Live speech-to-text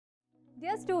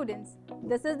Dear students,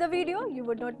 this is the video you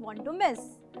would not want to miss.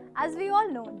 As we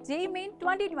all know, JEE Main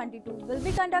 2022 will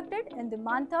be conducted in the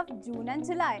month of June and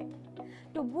July.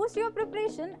 To boost your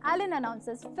preparation, Alan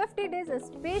announces 50 days a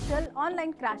special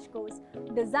online crash course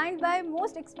designed by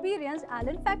most experienced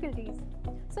Alan faculties.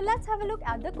 So let's have a look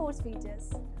at the course features.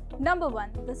 Number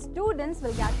 1. The students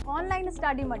will get online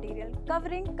study material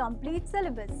covering complete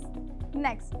syllabus.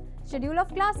 Next, schedule of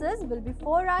classes will be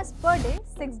 4 hours per day,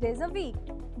 6 days a week.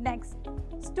 Next,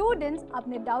 students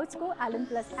अपने doubts को Alan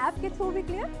Plus app के through भी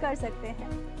clear कर सकते हैं.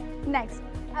 Next,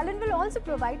 Alan will also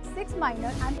provide 6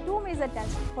 minor and 2 major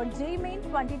tests for JEE Main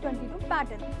 2022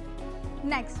 pattern.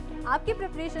 Next, आपकी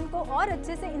preparation को और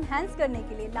अच्छे से enhance करने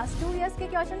के लिए last 2 years के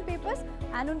question papers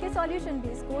and उनके solution भी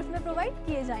इस कोर्स में provide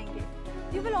किए जाएंगे.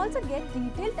 You will also get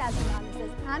detailed test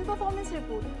analysis and performance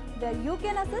report where you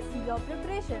can assess your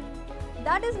preparation.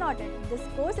 That is not it. This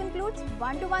course includes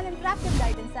one-to-one interactive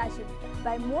guidance session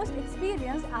by most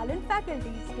experienced Alan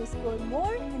faculties to score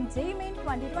more in JEE Main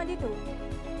 2022.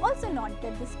 Also note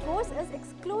that this course is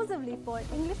exclusively for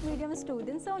English medium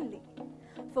students only.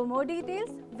 For more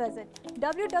details, visit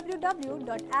www.alan.ac.in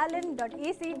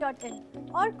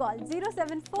or call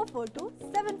 07442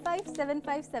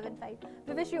 757575.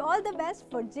 We wish you all the best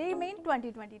for JEE Main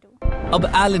 2022.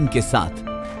 अब Elon के साथ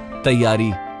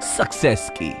तैयारी success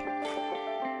की।